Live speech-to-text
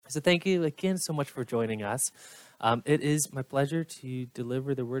So thank you again so much for joining us. It is my pleasure to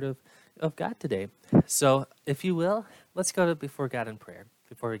deliver the word of God today. So if you will, let's go to before God in prayer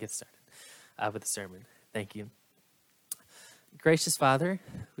before we get started with the sermon. Thank you. Gracious Father,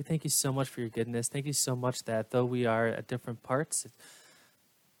 we thank you so much for your goodness. Thank you so much that though we are at different parts,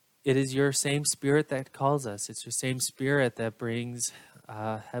 it is your same spirit that calls us. It's your same spirit that brings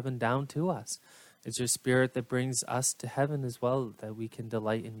heaven down to us. It's your spirit that brings us to heaven as well, that we can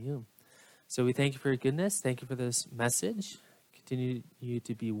delight in you. So we thank you for your goodness. Thank you for this message. Continue you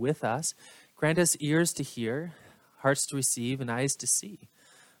to be with us. Grant us ears to hear, hearts to receive, and eyes to see.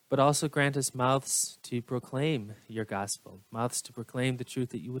 But also grant us mouths to proclaim your gospel, mouths to proclaim the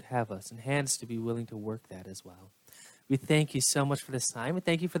truth that you would have us, and hands to be willing to work that as well. We thank you so much for this time. We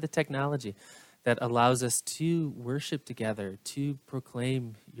thank you for the technology that allows us to worship together, to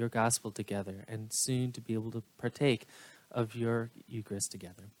proclaim your gospel together, and soon to be able to partake of your Eucharist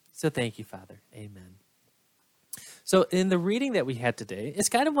together. So thank you, Father. Amen. So in the reading that we had today, it's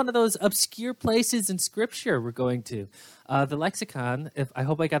kind of one of those obscure places in Scripture we're going to. The lexicon, I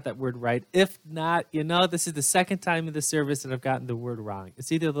hope I got that word right. If not, this is the second time in the service that I've gotten the word wrong.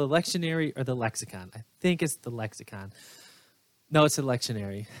 It's either the lectionary or the lexicon. I think it's the lexicon. No, it's the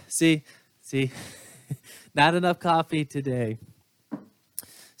lectionary. See, not enough coffee today.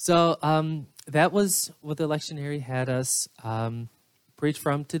 So that was what the lectionary had us preach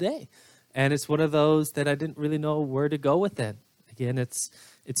from today. And it's one of those that I didn't really know where to go with it. Again, it's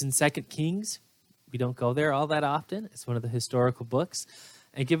in 2 Kings. We don't go there all that often. It's one of the historical books.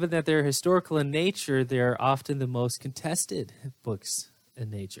 And given that they're historical in nature, they're often the most contested books in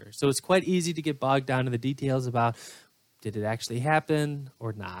nature. So it's quite easy to get bogged down in the details about, did it actually happen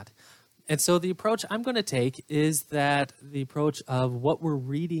or not? And so the approach I'm going to take is that the approach of what we're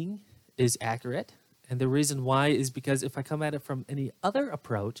reading is accurate. And the reason why is because if I come at it from any other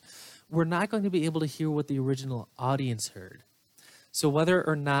approach, we're not going to be able to hear what the original audience heard. So whether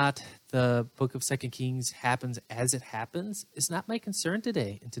or not the book of 2 Kings happens as it happens is not my concern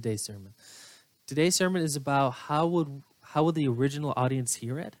today in today's sermon. Today's sermon is about how would the original audience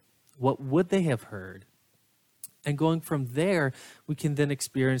hear it? What would they have heard? And going from there, we can then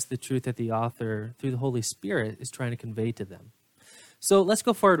experience the truth that the author, through the Holy Spirit, is trying to convey to them. So let's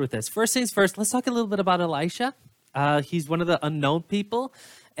go forward with this. First things first, let's talk a little bit about Elisha. He's one of the unknown people,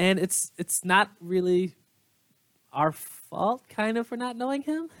 and it's not really our fault, kind of, for not knowing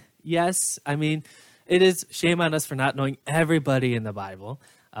him. Yes, I mean, it is shame on us for not knowing everybody in the Bible.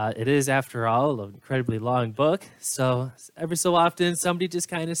 It is, after all, an incredibly long book, so every so often, somebody just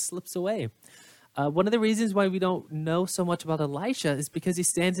kind of slips away. One of the reasons why we don't know so much about Elisha is because he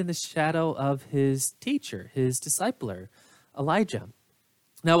stands in the shadow of his teacher, his discipler, Elijah.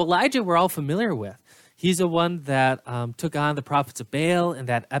 Now, Elijah we're all familiar with. He's the one that took on the prophets of Baal in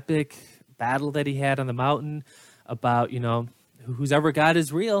that epic battle that he had on the mountain about, whose ever God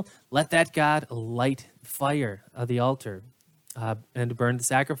is real, let that God light fire of the altar and burn the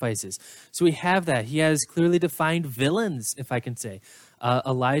sacrifices. So we have that. He has clearly defined villains, if I can say.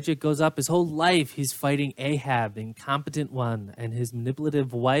 Elijah goes up his whole life. He's fighting Ahab, the incompetent one, and his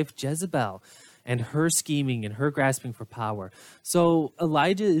manipulative wife, Jezebel, and her scheming and her grasping for power. So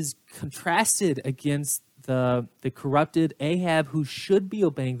Elijah is contrasted against the corrupted Ahab, who should be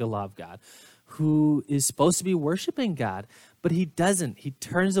obeying the law of God, who is supposed to be worshiping God, but he doesn't. He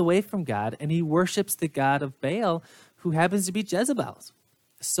turns away from God, and he worships the god of Baal, who happens to be Jezebel's.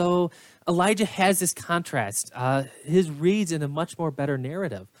 So Elijah has this contrast. His reads in a much more better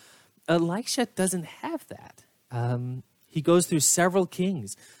narrative. Elisha doesn't have that. He goes through several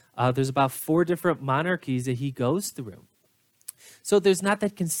kings. There's about 4 different monarchies that he goes through. So there's not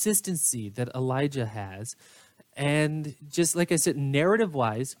that consistency that Elijah has. And just like I said,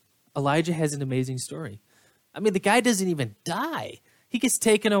 narrative-wise, Elijah has an amazing story. I mean, the guy doesn't even die. He gets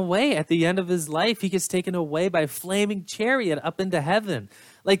taken away at the end of his life. He gets taken away by a flaming chariot up into heaven.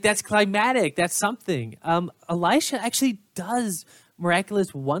 Like, that's climatic. That's something. Elisha actually does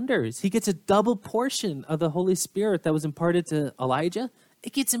miraculous wonders. He gets a double portion of the Holy Spirit that was imparted to Elijah.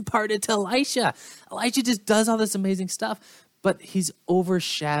 It gets imparted to Elisha. Elijah just does all this amazing stuff, but he's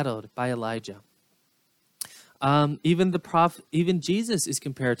overshadowed by Elijah. Even Jesus is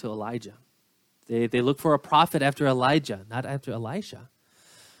compared to Elijah. They look for a prophet after Elijah, not after Elisha.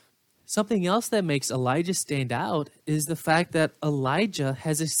 Something else that makes Elijah stand out is the fact that Elijah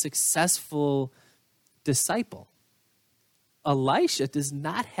has a successful disciple. Elisha does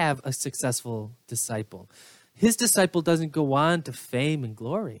not have a successful disciple. His disciple doesn't go on to fame and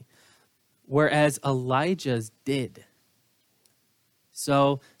glory, whereas Elijah's did.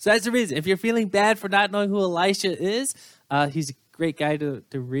 So that's the reason. If you're feeling bad for not knowing who Elisha is, he's great guy to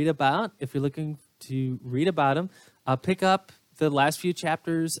read about. If you're looking to read about him, pick up the last few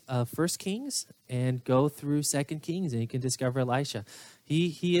chapters of First Kings and go through Second Kings, and you can discover Elisha.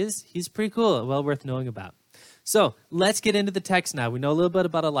 He's pretty cool, well worth knowing about. So let's get into the text now. We know a little bit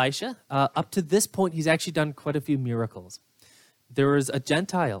about Elisha. Up to this point, he's actually done quite a few miracles. There was a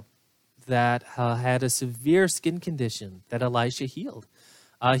Gentile that had a severe skin condition that Elisha healed.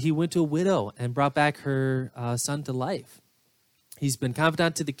 He went to a widow and brought back her son to life. He's been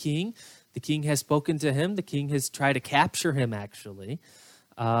confidant to the king. The king has spoken to him. The king has tried to capture him, actually.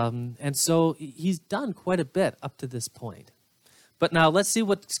 And so he's done quite a bit up to this point. But now let's see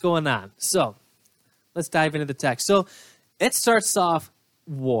what's going on. So let's dive into the text. So it starts off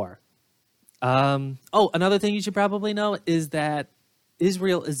war. Another thing you should probably know is that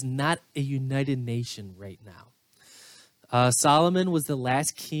Israel is not a united nation right now. Solomon was the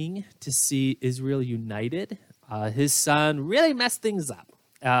last king to see Israel united. His son really messed things up,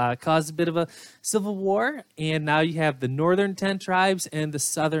 caused a bit of a civil war, and now you have the northern 10 tribes and the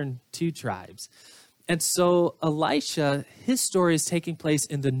southern 2 tribes. And so Elisha, his story is taking place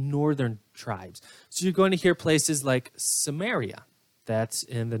in the northern tribes. So you're going to hear places like Samaria. That's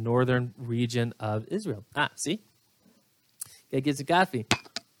in the northern region of Israel. See? Gotta get some coffee.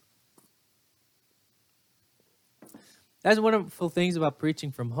 That's one of the wonderful things about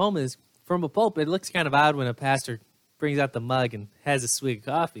preaching from home is from a pulpit, it looks kind of odd when a pastor brings out the mug and has a swig of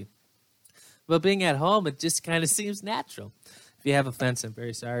coffee. But being at home, it just kind of seems natural. If you have offense, I'm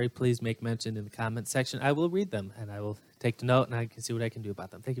very sorry. Please make mention in the comment section. I will read them, and I will take the note, and I can see what I can do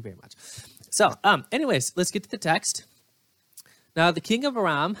about them. Thank you very much. So, anyways, let's get to the text. Now, the king of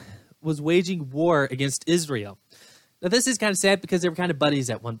Aram was waging war against Israel. Now, this is kind of sad because they were kind of buddies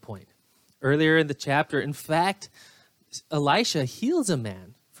at one point. Earlier in the chapter, in fact, Elisha heals a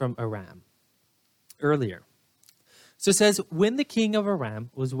man from Aram. Earlier. So it says, when the king of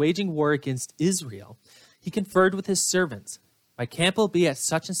Aram was waging war against Israel, he conferred with his servants, my camp will be at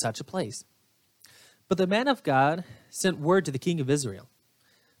such and such a place. But the man of God sent word to the king of Israel,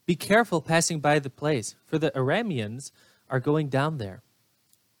 be careful passing by the place, for the Arameans are going down there.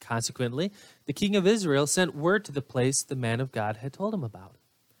 Consequently, the king of Israel sent word to the place the man of God had told him about.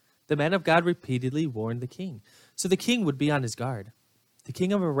 The man of God repeatedly warned the king, so the king would be on his guard. The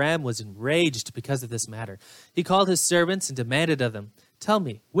king of Aram was enraged because of this matter. He called his servants and demanded of them, tell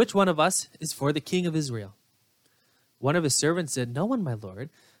me, which one of us is for the king of Israel? One of his servants said, no one, my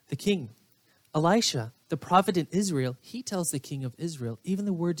lord. The king, Elisha, the prophet in Israel, he tells the king of Israel, even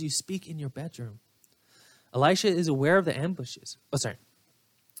the words you speak in your bedroom. Elisha is aware of the ambushes.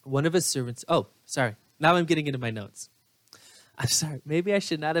 One of his servants, now I'm getting into my notes. I'm sorry, maybe I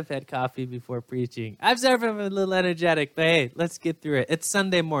should not have had coffee before preaching. I'm sorry if I'm a little energetic, but hey, let's get through it. It's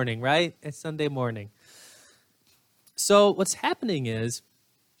Sunday morning, right? It's Sunday morning. So what's happening is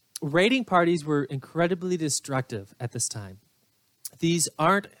raiding parties were incredibly destructive at this time. These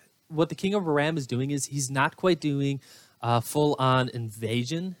aren't, what the king of Aram is doing is he's not quite doing full-on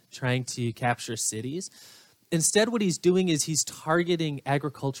invasion, trying to capture cities. Instead, what he's doing is he's targeting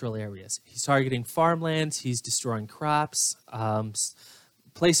agricultural areas. He's targeting farmlands. He's destroying crops,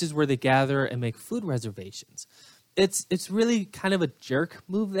 places where they gather and make food reservations. It's really kind of a jerk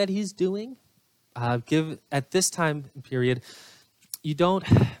move that he's doing. At this time period,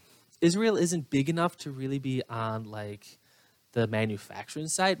 Israel isn't big enough to really be on like the manufacturing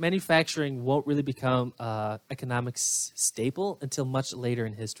side. Manufacturing won't really become economic staple until much later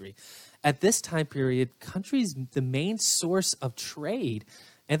in history. At this time period, countries, the main source of trade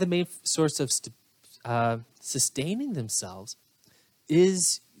and the main source of sustaining themselves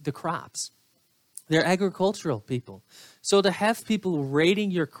is the crops. They're agricultural people. So to have people raiding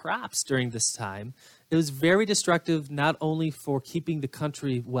your crops during this time, it was very destructive not only for keeping the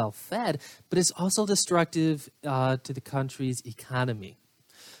country well fed, but it's also destructive to the country's economy.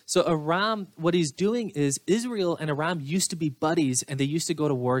 So Aram, what he's doing is Israel and Aram used to be buddies, and they used to go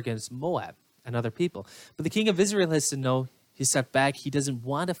to war against Moab and other people. But the king of Israel has to know he's set back. He doesn't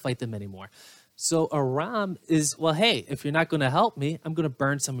want to fight them anymore. So Aram is, well, hey, if you're not going to help me, I'm going to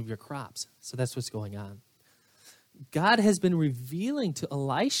burn some of your crops. So that's what's going on. God has been revealing to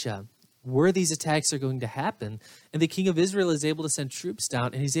Elisha where these attacks are going to happen, and the king of Israel is able to send troops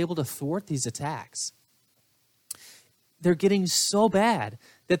down, and he's able to thwart these attacks. They're getting so bad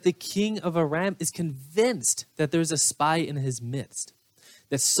that the king of Aram is convinced that there's a spy in his midst,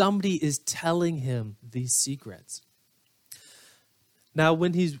 that somebody is telling him these secrets. Now,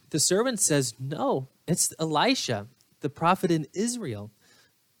 when the servant says, no, it's Elisha, the prophet in Israel,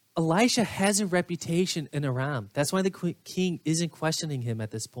 Elisha has a reputation in Aram. That's why the king isn't questioning him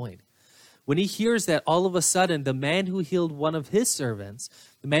at this point. when he hears that all of a sudden the man who healed one of his servants,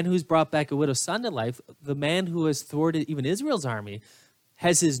 the man who's brought back a widow's son to life, the man who has thwarted even Israel's army,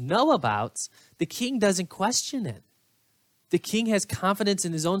 has his know-abouts, the king doesn't question it. The king has confidence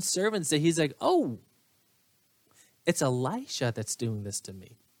in his own servants that he's like, oh, it's Elisha that's doing this to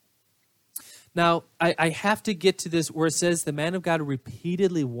me. Now, I have to get to this where it says the man of God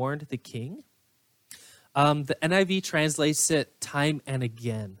repeatedly warned the king. The NIV translates it time and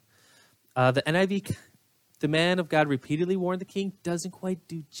again. The NIV, the man of God repeatedly warned the king, doesn't quite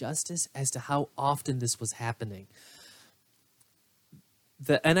do justice as to how often this was happening.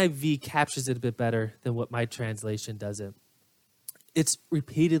 The NIV captures it a bit better than what my translation does it. It's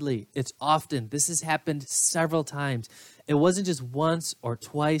repeatedly, it's often. This has happened several times. It wasn't just once or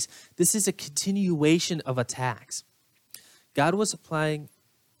twice. This is a continuation of attacks. God was applying,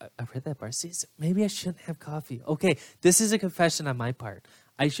 I read that part. See, maybe I shouldn't have coffee. Okay, this is a confession on my part.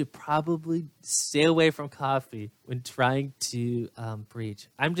 I should probably stay away from coffee when trying to preach.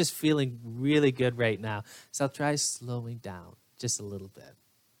 I'm just feeling really good right now, so I'll try slowing down just a little bit.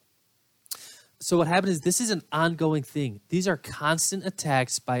 So what happened is this is an ongoing thing. These are constant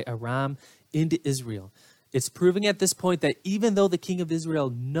attacks by Aram into Israel. It's proving at this point that even though the king of Israel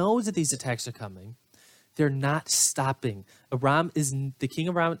knows that these attacks are coming, they're not stopping. The king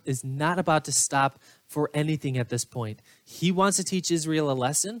of Aram is not about to stop for anything at this point. He wants to teach Israel a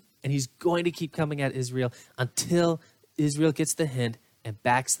lesson, and he's going to keep coming at Israel until Israel gets the hint and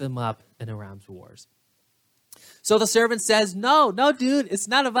backs them up in Aram's wars. So the servant says, no, dude, it's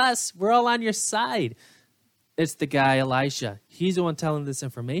none of us. We're all on your side. It's the guy, Elisha. He's the one telling this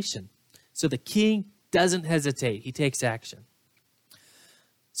information. So the king doesn't hesitate. He takes action.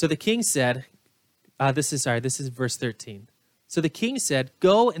 So the king said, this is verse 13. So the king said,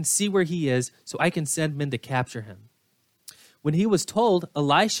 go and see where he is so I can send men to capture him. When he was told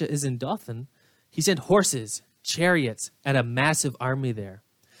Elisha is in Dothan, he sent horses, chariots, and a massive army there.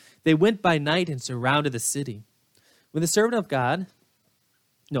 They went by night and surrounded the city. When the servant of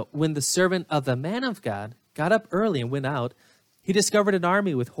the man of God got up early and went out, he discovered an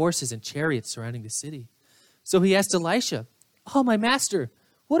army with horses and chariots surrounding the city. So he asked Elisha, oh, my master,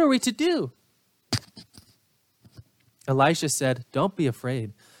 what are we to do? Elisha said, don't be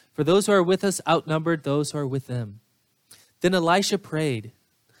afraid, for those who are with us outnumbered those who are with them. Then Elisha prayed,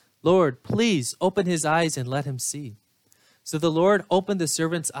 Lord, please open his eyes and let him see. So the Lord opened the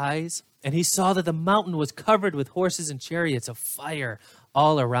servant's eyes, and he saw that the mountain was covered with horses and chariots of fire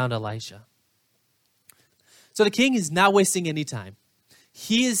all around Elisha. So the king is not wasting any time.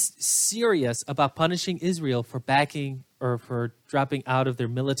 He is serious about punishing Israel for backing or for dropping out of their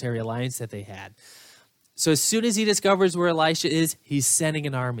military alliance that they had. So as soon as he discovers where Elisha is, he's sending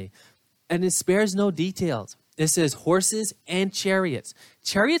an army. And it spares no details. It says horses and chariots.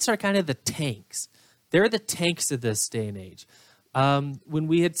 Chariots are kind of the tanks. They're the tanks of this day and age. When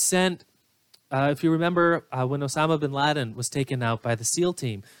we had sent, if you remember, when Osama bin Laden was taken out by the SEAL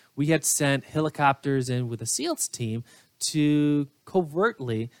team, we had sent helicopters in with the SEALs team to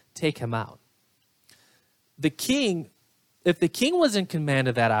covertly take him out. The king, if the king was in command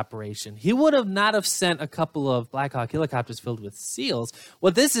of that operation, he would have not have sent a couple of Black Hawk helicopters filled with SEALs.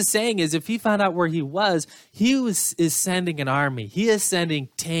 What this is saying is if he found out where he is sending an army. He is sending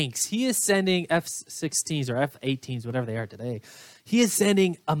tanks. He is sending F-16s or F-18s, whatever they are today. He is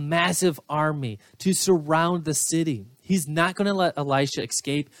sending a massive army to surround the city. He's not going to let Elisha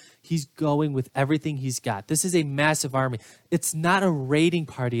escape. He's going with everything he's got. This is a massive army. It's not a raiding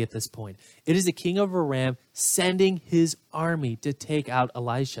party at this point. It is the king of Aram sending his army to take out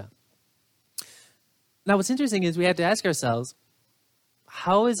Elisha. Now, what's interesting is we have to ask ourselves,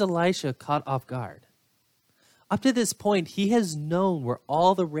 how is Elisha caught off guard? Up to this point, he has known where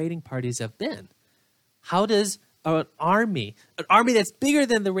all the raiding parties have been. How does an army that's bigger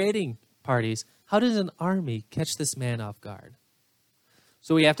than the raiding parties, how does an army catch this man off guard?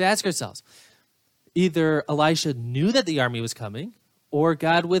 So we have to ask ourselves, either Elisha knew that the army was coming, or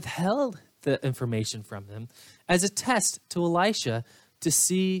God withheld the information from him as a test to Elisha to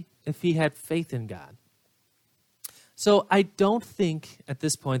see if he had faith in God. So I don't think at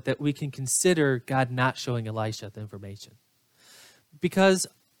this point that we can consider God not showing Elisha the information. Because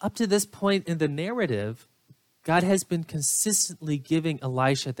up to this point in the narrative, God has been consistently giving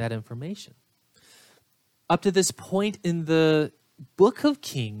Elisha that information. Up to this point in the book of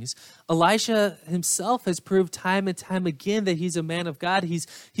Kings, Elisha himself has proved time and time again that he's a man of God. He's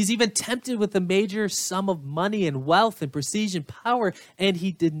even tempted with a major sum of money and wealth and prestige and power, and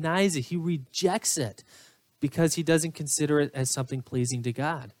he denies it. He rejects it because he doesn't consider it as something pleasing to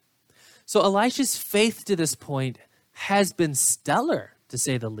God. So Elisha's faith to this point has been stellar, to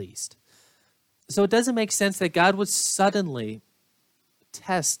say the least. So it doesn't make sense that God would suddenly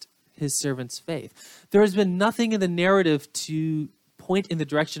test his servant's faith. There has been nothing in the narrative to point in the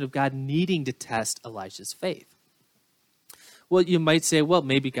direction of God needing to test Elisha's faith. Well, you might say, well,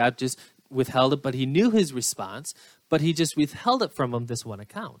 maybe God just withheld it, but he knew his response, but he just withheld it from him this one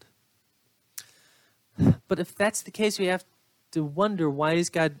account. But if that's the case, we have to wonder, why is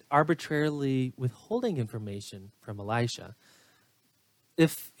God arbitrarily withholding information from Elisha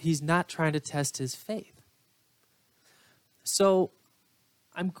if he's not trying to test his faith? So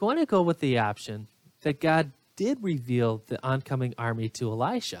I'm going to go with the option that God did reveal the oncoming army to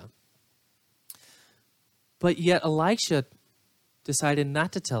Elisha, but yet Elisha decided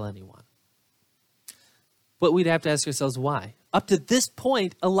not to tell anyone. But we'd have to ask ourselves why. Up to this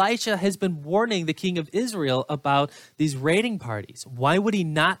point, Elisha has been warning the king of Israel about these raiding parties. Why would he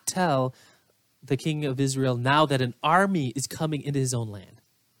not tell the king of Israel now that an army is coming into his own land?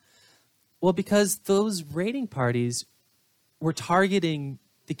 Well, because those raiding parties were targeting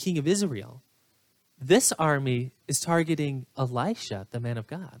the king of Israel. This army is targeting Elisha, the man of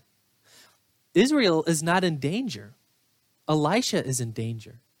God. Israel is not in danger. Elisha is in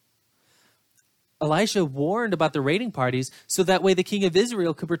danger. Elisha warned about the raiding parties so that way the king of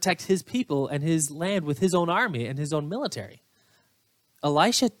Israel could protect his people and his land with his own army and his own military.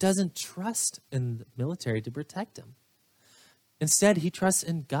 Elisha doesn't trust in the military to protect him. Instead, he trusts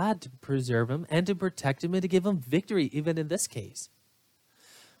in God to preserve him and to protect him and to give him victory, even in this case.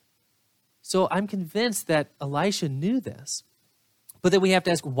 So I'm convinced that Elisha knew this. But then we have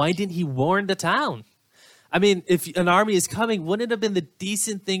to ask, why didn't he warn the town? I mean, if an army is coming, wouldn't it have been the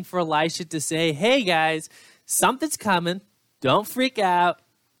decent thing for Elisha to say, hey guys, something's coming. Don't freak out.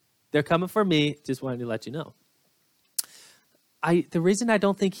 They're coming for me. Just wanted to let you know. The reason I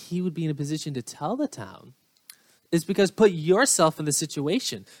don't think he would be in a position to tell the town is because put yourself in the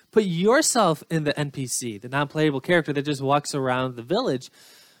situation. Put yourself in the NPC, the non-playable character that just walks around the village.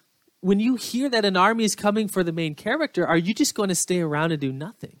 When you hear that an army is coming for the main character, are you just going to stay around and do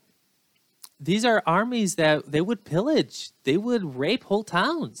nothing? These are armies that they would pillage. They would rape whole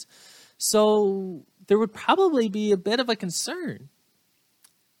towns. So there would probably be a bit of a concern.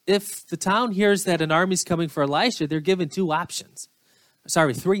 If the town hears that an army is coming for Elisha, they're given three options.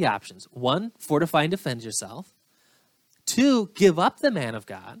 1, fortify and defend yourself. 2, give up the man of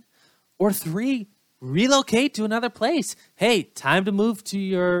God. Or 3, relocate to another place. Hey, time to move to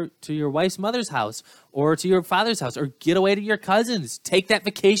your wife's mother's house or to your father's house, or get away to your cousins. Take that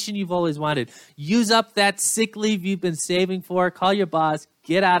vacation you've always wanted. Use up that sick leave you've been saving for. Call your boss.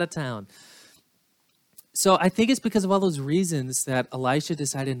 Get out of town. So I think it's because of all those reasons that Elisha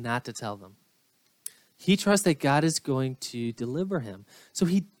decided not to tell them. He trusts that God is going to deliver him. So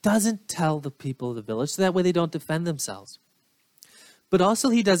he doesn't tell the people of the village, so that way they don't defend themselves. But also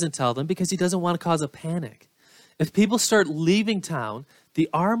he doesn't tell them because he doesn't want to cause a panic. If people start leaving town, the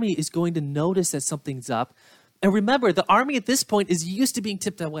army is going to notice that something's up. And remember, the army at this point is used to being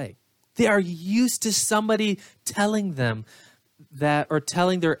tipped away. They are used to somebody telling them that, or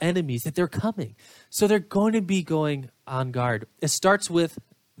telling their enemies that they're coming. So they're going to be going on guard. It starts with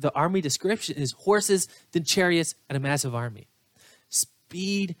the army description is horses, then chariots, and a massive army.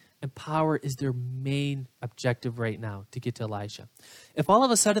 Speed and power is their main objective right now to get to Elisha. If all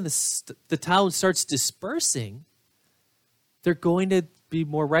of a sudden the town starts dispersing, they're going to be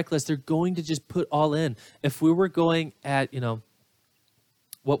more reckless. They're going to just put all in. If we were going at,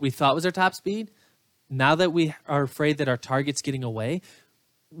 what we thought was our top speed, now that we are afraid that our target's getting away,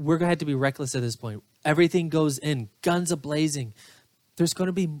 we're going to have to be reckless at this point. Everything goes in, guns a-blazing. There's going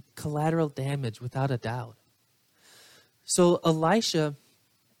to be collateral damage without a doubt. So Elisha,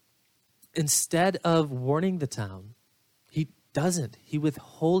 instead of warning the town, he doesn't. He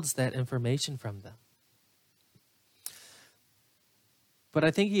withholds that information from them. But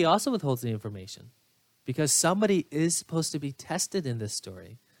I think he also withholds the information because somebody is supposed to be tested in this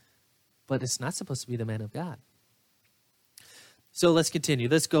story, but it's not supposed to be the man of God. So let's continue.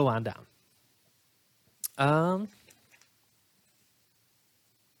 Let's go on down.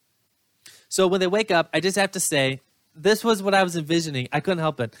 So when they wake up, I just have to say, this was what I was envisioning. I couldn't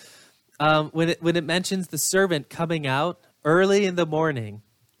help it. When it mentions the servant coming out early in the morning,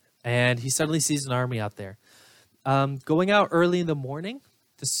 and he suddenly sees an army out there. Going out early in the morning,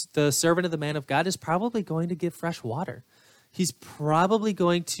 the servant of the man of God is probably going to get fresh water. He's probably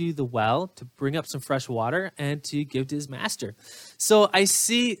going to the well to bring up some fresh water and to give to his master. So I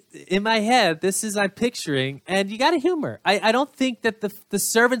see in my head, I'm picturing, and you got to humor. I don't think that the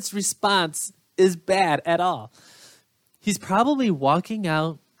servant's response is bad at all. He's probably walking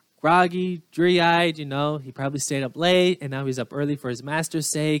out groggy, dreary-eyed, he probably stayed up late, and now he's up early for his master's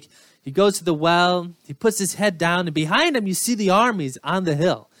sake. He goes to the well, he puts his head down, and behind him you see the armies on the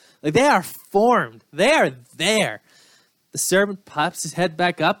hill. Like, they are formed. They are there. The servant pops his head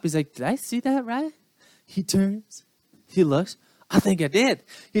back up. He's like, did I see that right? He turns, he looks. I think I did.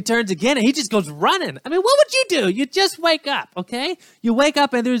 He turns again, and he just goes running. I mean, what would you do? You just wake up, okay? You wake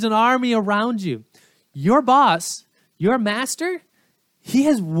up, and there's an army around you. Your boss, your master, he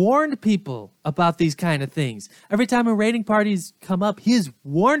has warned people about these kind of things. Every time a raiding parties come up, he has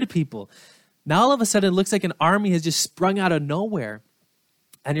warned people. Now all of a sudden it looks like an army has just sprung out of nowhere,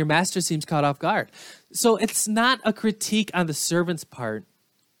 and your master seems caught off guard. So it's not a critique on the servant's part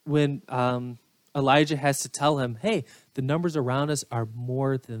when Elijah has to tell him, hey, the numbers around us are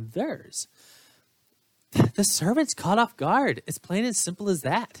more than theirs. The servant's caught off guard. It's plain and simple as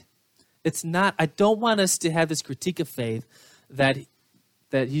that. It's not, I don't want us to have this critique of faith that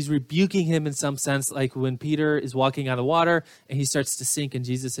he's rebuking him in some sense, like when Peter is walking on the water and he starts to sink and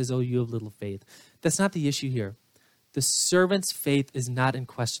Jesus says, oh, you have little faith. That's not the issue here. The servant's faith is not in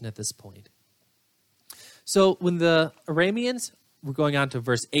question at this point. So when the Arameans, we're going on to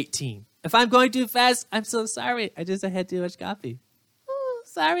verse 18. If I'm going too fast, I'm so sorry. I had too much coffee. Oh,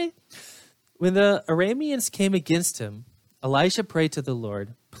 sorry. When the Arameans came against him, Elisha prayed to the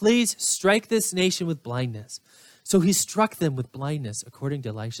Lord, please strike this nation with blindness. So he struck them with blindness, according to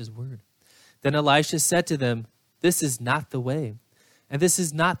Elisha's word. Then Elisha said to them, this is not the way, and this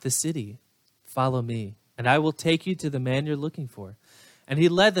is not the city. Follow me, and I will take you to the man you're looking for. And he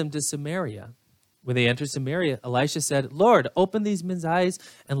led them to Samaria. When they entered Samaria, Elisha said, Lord, open these men's eyes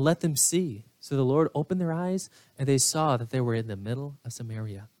and let them see. So the Lord opened their eyes, and they saw that they were in the middle of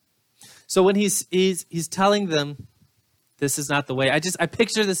Samaria. So when he's telling them, this is not the way, I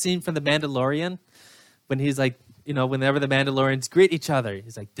picture the scene from The Mandalorian when he's like, whenever the Mandalorians greet each other,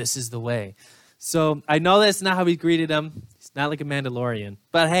 he's like, this is the way. So I know that's not how he greeted them. He's not like a Mandalorian.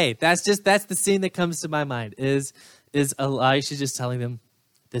 But hey, that's the scene that comes to my mind is Elisha just telling them,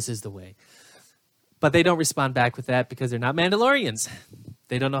 this is the way. But they don't respond back with that because they're not Mandalorians.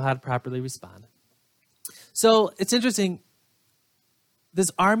 They don't know how to properly respond. So it's interesting. This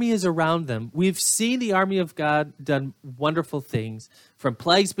army is around them. We've seen the army of God done wonderful things, from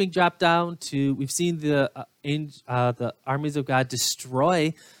plagues being dropped down to we've seen the armies of God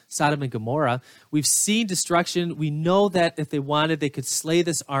destroy Sodom and Gomorrah. We've seen destruction. We know that if they wanted, they could slay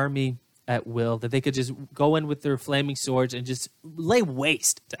this army at will, that they could just go in with their flaming swords and just lay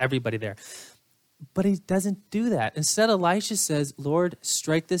waste to everybody there. But he doesn't do that. Instead, Elisha says, Lord,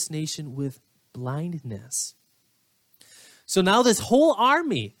 strike this nation with blindness. So now this whole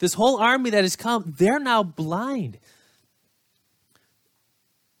army that has come, they're now blind.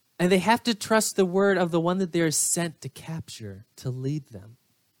 And they have to trust the word of the one that they're sent to capture, to lead them.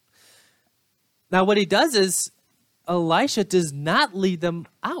 Now what he does is, Elisha does not lead them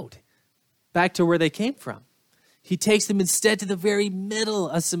out, back to where they came from. He takes them instead to the very middle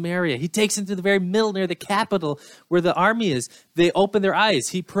of Samaria. He takes them to the very middle near the capital where the army is. They open their eyes.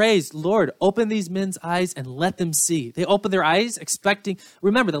 He prays, Lord, open these men's eyes and let them see. They open their eyes expecting,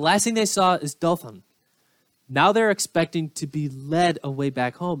 remember, the last thing they saw is Dothan. Now they're expecting to be led away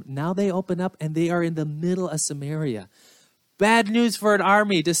back home. Now they open up and they are in the middle of Samaria. Bad news for an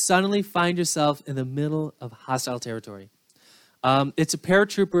army to suddenly find yourself in the middle of hostile territory. It's a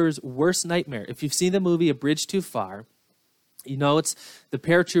paratrooper's worst nightmare. If you've seen the movie A Bridge Too Far, you know it's the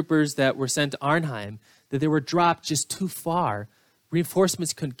paratroopers that were sent to Arnhem, that they were dropped just too far.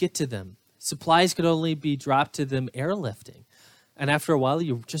 Reinforcements couldn't get to them. Supplies could only be dropped to them airlifting. And after a while,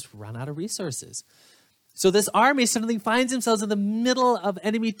 you just run out of resources. So this army suddenly finds themselves in the middle of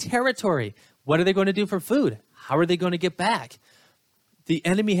enemy territory. What are they going to do for food? How are they going to get back? The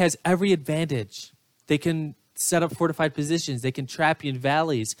enemy has every advantage. They can set up fortified positions. They can trap you in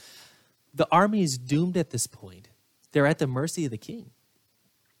valleys. The army is doomed at this point. They're at the mercy of the king.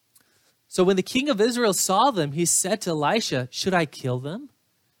 So when the king of Israel saw them, he said to Elisha, should I kill them?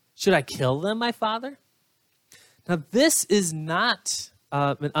 Should I kill them, my father? Now, this is not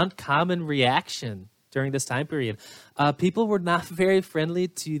an uncommon reaction during this time period. People were not very friendly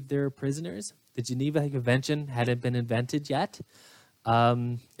to their prisoners. The Geneva Convention hadn't been invented yet.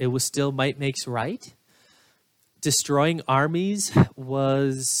 It was still might makes right. Destroying armies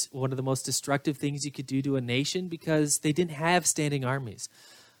was one of the most destructive things you could do to a nation because they didn't have standing armies.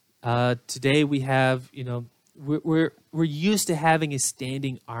 Today we have, we're used to having a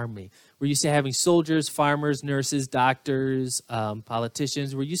standing army. We're used to having soldiers, farmers, nurses, doctors,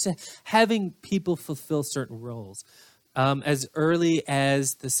 politicians. We're used to having people fulfill certain roles. As early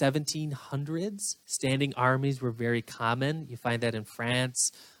as the 1700s, standing armies were very common. You find that in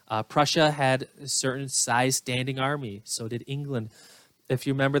France, Prussia had a certain size standing army. So did England. If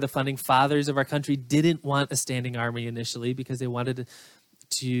you remember, the founding fathers of our country didn't want a standing army initially because they wanted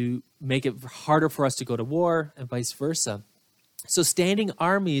to make it harder for us to go to war and vice versa. So standing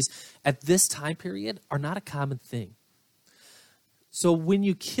armies at this time period are not a common thing. So when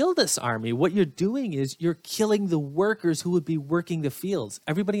you kill this army, what you're doing is you're killing the workers who would be working the fields.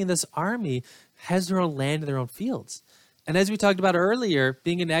 Everybody in this army has their own land and their own fields. And as we talked about earlier,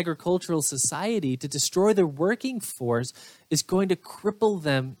 being an agricultural society, to destroy their working force is going to cripple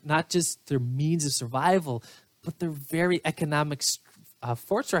them, not just their means of survival, but their very economic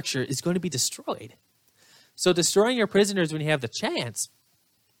force structure is going to be destroyed. So destroying your prisoners when you have the chance,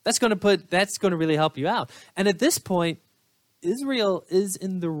 that's going to really help you out. And at this point, Israel is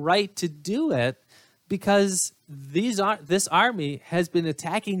in the right to do it because this army has been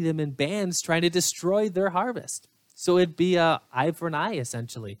attacking them in bands trying to destroy their harvest. So it'd be an eye for an eye,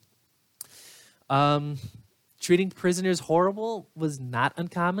 essentially. Treating prisoners horrible was not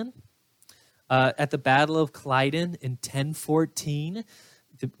uncommon. At the Battle of Culloden in 1014,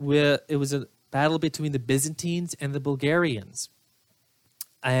 it was a battle between the Byzantines and the Bulgarians.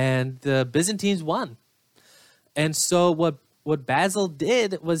 And the Byzantines won. And so what Basil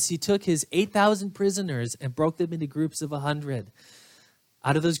did was he took his 8,000 prisoners and broke them into groups of 100.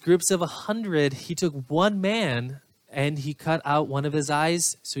 Out of those groups of 100, he took one man and he cut out one of his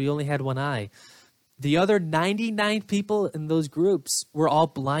eyes, so he only had one eye. The other 99 people in those groups were all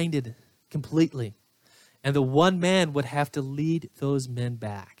blinded completely. And the one man would have to lead those men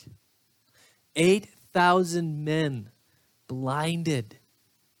back. 8,000 men blinded,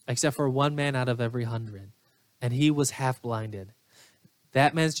 except for one man out of every 100. And he was half blinded.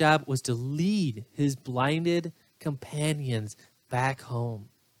 That man's job was to lead his blinded companions back home.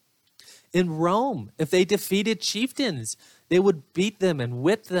 In Rome, if they defeated chieftains, they would beat them and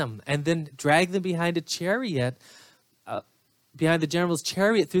whip them and then drag them behind a chariot, behind the general's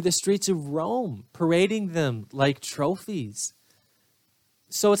chariot through the streets of Rome, parading them like trophies.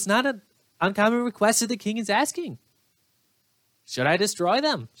 So it's not an uncommon request that the king is asking. Should I destroy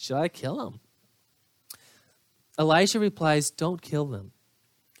them? Should I kill them? Elisha replies, don't kill them.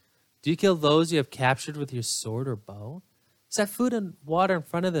 Do you kill those you have captured with your sword or bow? Set food and water in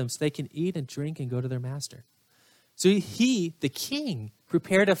front of them so they can eat and drink and go to their master. So he, the king,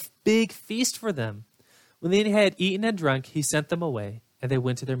 prepared a big feast for them. When they had eaten and drunk, he sent them away, and they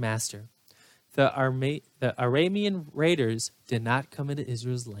went to their master. The Aramean raiders did not come into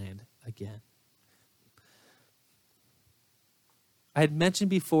Israel's land again. I had mentioned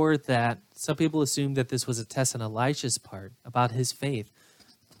before that some people assumed that this was a test on Elisha's part about his faith.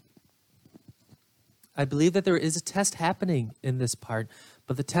 I believe that there is a test happening in this part,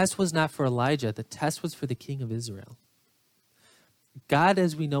 but the test was not for Elijah. The test was for the king of Israel. God,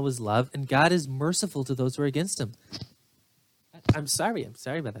 as we know, is love, and God is merciful to those who are against him. I'm sorry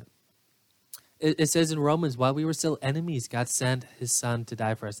about that. It says in Romans, while we were still enemies, God sent his son to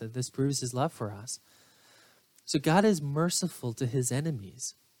die for us. That this proves his love for us. So God is merciful to his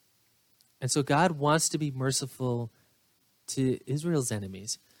enemies. And so God wants to be merciful to Israel's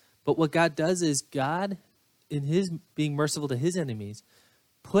enemies. But what God does is God, in his being merciful to his enemies,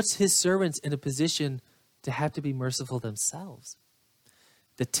 puts his servants in a position to have to be merciful themselves.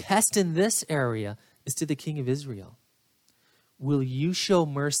 The test in this area is to the king of Israel. Will you show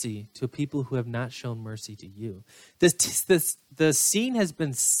mercy to people who have not shown mercy to you? The scene has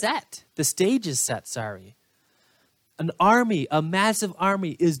been set. The stage is set, sorry. An army, a massive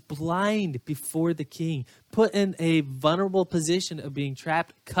army, is blind before the king, put in a vulnerable position of being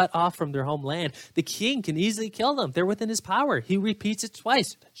trapped, cut off from their homeland. The king can easily kill them. They're within his power. He repeats it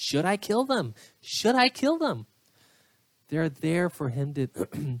twice. Should I kill them? Should I kill them? They're there for him to,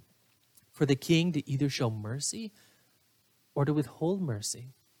 for the king to either show mercy or to withhold mercy.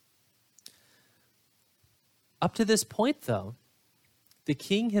 Up to this point, though, the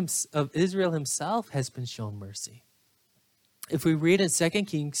king of Israel himself has been shown mercy. If we read in 2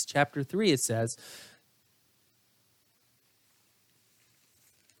 Kings chapter 3, it says,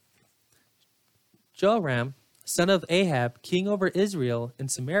 Joram, son of Ahab, king over Israel in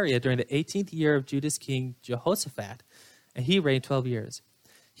Samaria during the 18th year of Judah's king Jehoshaphat, and he reigned 12 years.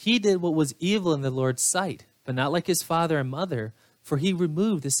 He did what was evil in the Lord's sight, but not like his father and mother, for he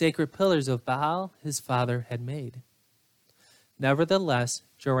removed the sacred pillars of Baal his father had made. Nevertheless,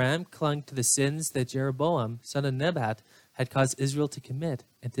 Joram clung to the sins that Jeroboam, son of Nebat, had caused Israel to commit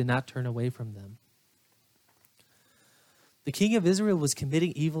and did not turn away from them. The king of Israel was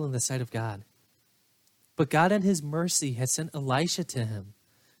committing evil in the sight of God. But God in his mercy had sent Elisha to him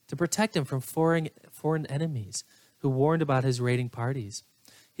to protect him from foreign enemies who warned about his raiding parties.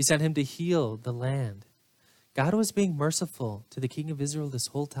 He sent him to heal the land. God was being merciful to the king of Israel this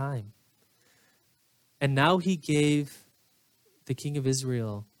whole time. And now he gave the king of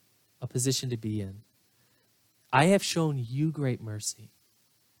Israel a position to be in. I have shown you great mercy.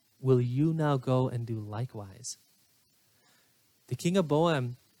 Will you now go and do likewise? The king of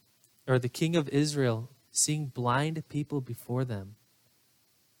Boam, or the king of Israel, seeing blind people before them,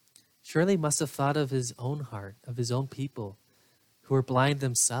 surely must have thought of his own heart, of his own people who were blind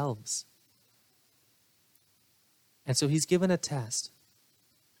themselves. And so he's given a test.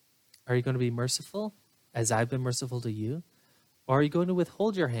 Are you going to be merciful as I've been merciful to you? Or are you going to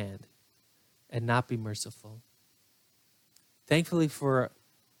withhold your hand and not be merciful? Thankfully for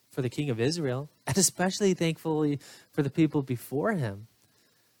the king of Israel, and especially thankfully for the people before him,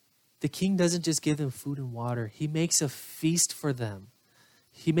 the king doesn't just give them food and water. He makes a feast for them.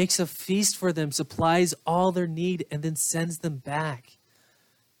 He makes a feast for them, supplies all their need, and then sends them back.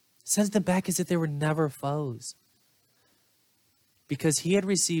 Sends them back as if they were never foes. Because he had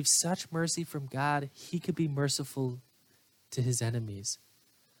received such mercy from God, he could be merciful to his enemies.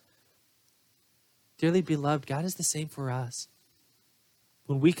 Dearly beloved, God is the same for us.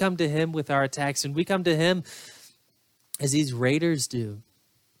 When we come to him with our attacks, when we come to him as these raiders do,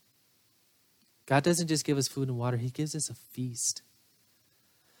 God doesn't just give us food and water, he gives us a feast.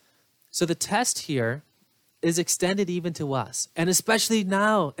 So the test here is extended even to us, and especially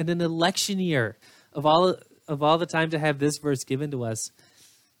now in an election year of all the time to have this verse given to us.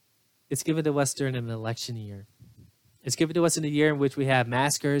 It's given to us during an election year. It's given to us in a year in which we have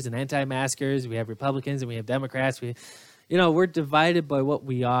maskers and anti-maskers, we have Republicans and we have Democrats. We're divided by what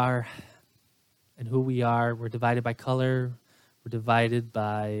we are and who we are. We're divided by color. We're divided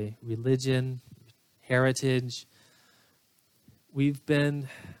by religion, heritage.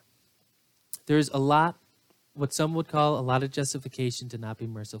 There's a lot, what some would call a lot of justification to not be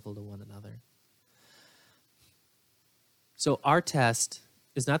merciful to one another. So our test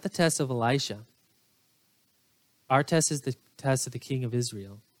is not the test of Elisha. Our test is the test of the king of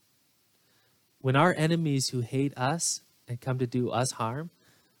Israel. When our enemies who hate us and come to do us harm,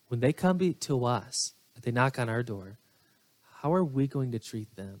 when they come to us, if they knock on our door, how are we going to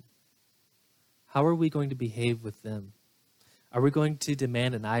treat them? How are we going to behave with them? Are we going to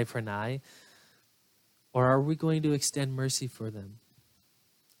demand an eye for an eye? Or are we going to extend mercy for them?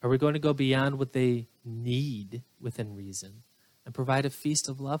 Are we going to go beyond what they need within reason and provide a feast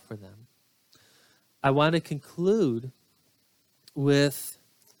of love for them? I want to conclude with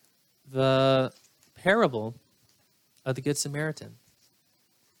the parable of the Good Samaritan.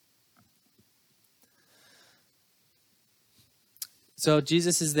 So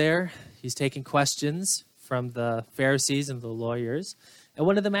Jesus is there. He's taking questions from the Pharisees and the lawyers. And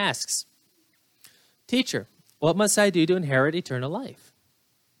one of them asks, "Teacher, what must I do to inherit eternal life?"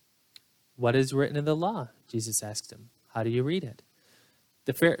 "What is written in the law?" Jesus asked him. "How do you read it?"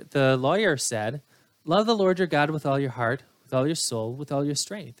 The lawyer said, "Love the Lord your God with all your heart, with all your soul, with all your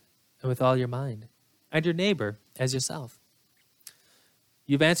strength, and with all your mind, and your neighbor as yourself."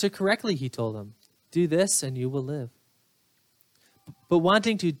 "You've answered correctly," he told him. "Do this and you will live." But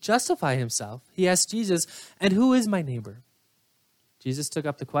wanting to justify himself, he asked Jesus, "And who is my neighbor?" Jesus took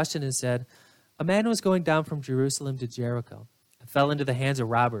up the question and said, "A man was going down from Jerusalem to Jericho and fell into the hands of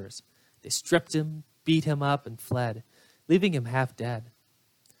robbers. They stripped him, beat him up, and fled, leaving him half dead.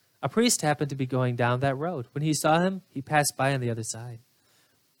 A priest happened to be going down that road. When he saw him, he passed by on the other side.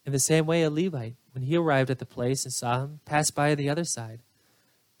 In the same way, a Levite, when he arrived at the place and saw him, passed by on the other side.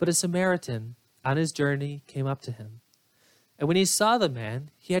 But a Samaritan, on his journey, came up to him. And when he saw the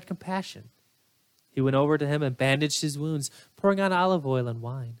man, he had compassion. He went over to him and bandaged his wounds, pouring on olive oil and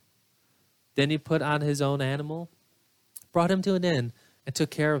wine. Then he put on his own animal, brought him to an inn, and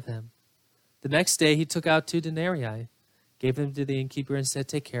took care of him. The next day he took out 2 denarii, gave them to the innkeeper, and said,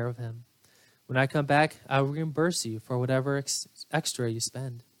 'Take care of him. When I come back, I will reimburse you for whatever extra you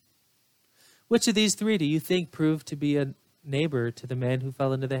spend.' Which of these 3 do you think proved to be a neighbor to the man who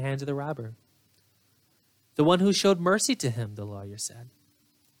fell into the hands of the robber?" "The one who showed mercy to him," the lawyer said.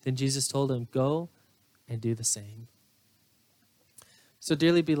 Then Jesus told him, "Go and do the same." So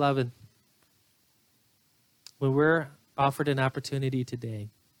dearly beloved, when we're offered an opportunity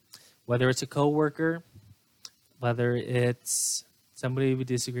today, whether it's a coworker, whether it's somebody we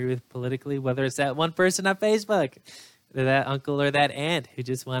disagree with politically, whether it's that one person on Facebook, or that uncle or that aunt who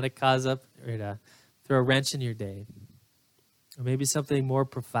just want to cause up or to throw a wrench in your day, or maybe something more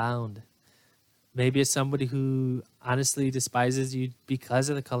profound. Maybe it's somebody who honestly despises you because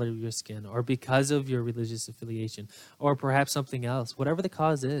of the color of your skin or because of your religious affiliation, or perhaps something else. Whatever the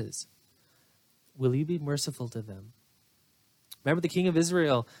cause is, will you be merciful to them? Remember the king of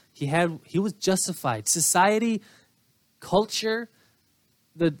Israel, he was justified. Society, culture,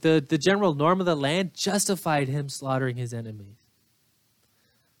 the general norm of the land justified him slaughtering his enemies.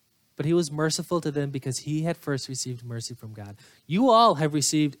 But he was merciful to them because he had first received mercy from God. You all have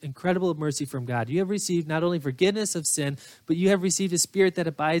received incredible mercy from God. You have received not only forgiveness of sin, but you have received a spirit that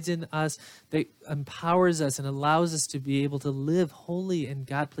abides in us, that empowers us and allows us to be able to live holy and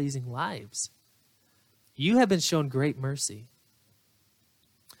God-pleasing lives. You have been shown great mercy.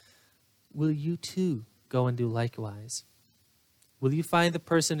 Will you too go and do likewise? Will you find the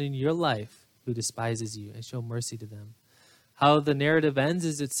person in your life who despises you and show mercy to them? How the narrative ends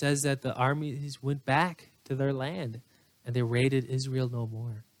is it says that the armies went back to their land and they raided Israel no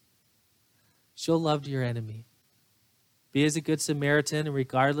more. Show love to your enemy. Be as a good Samaritan, and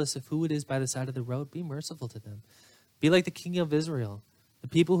regardless of who it is by the side of the road, be merciful to them. Be like the king of Israel, the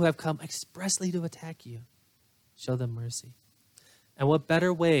people who have come expressly to attack you. Show them mercy. And what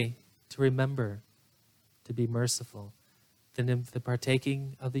better way to remember to be merciful than in the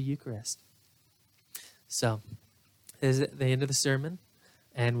partaking of the Eucharist? So, this is the end of the sermon,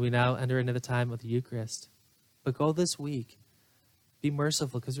 and we now enter into the time of the Eucharist. But go this week. Be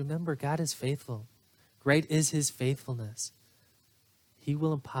merciful, because remember, God is faithful. Great is his faithfulness. He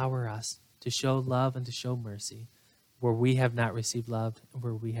will empower us to show love and to show mercy where we have not received love and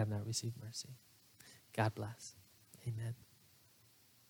where we have not received mercy. God bless. Amen.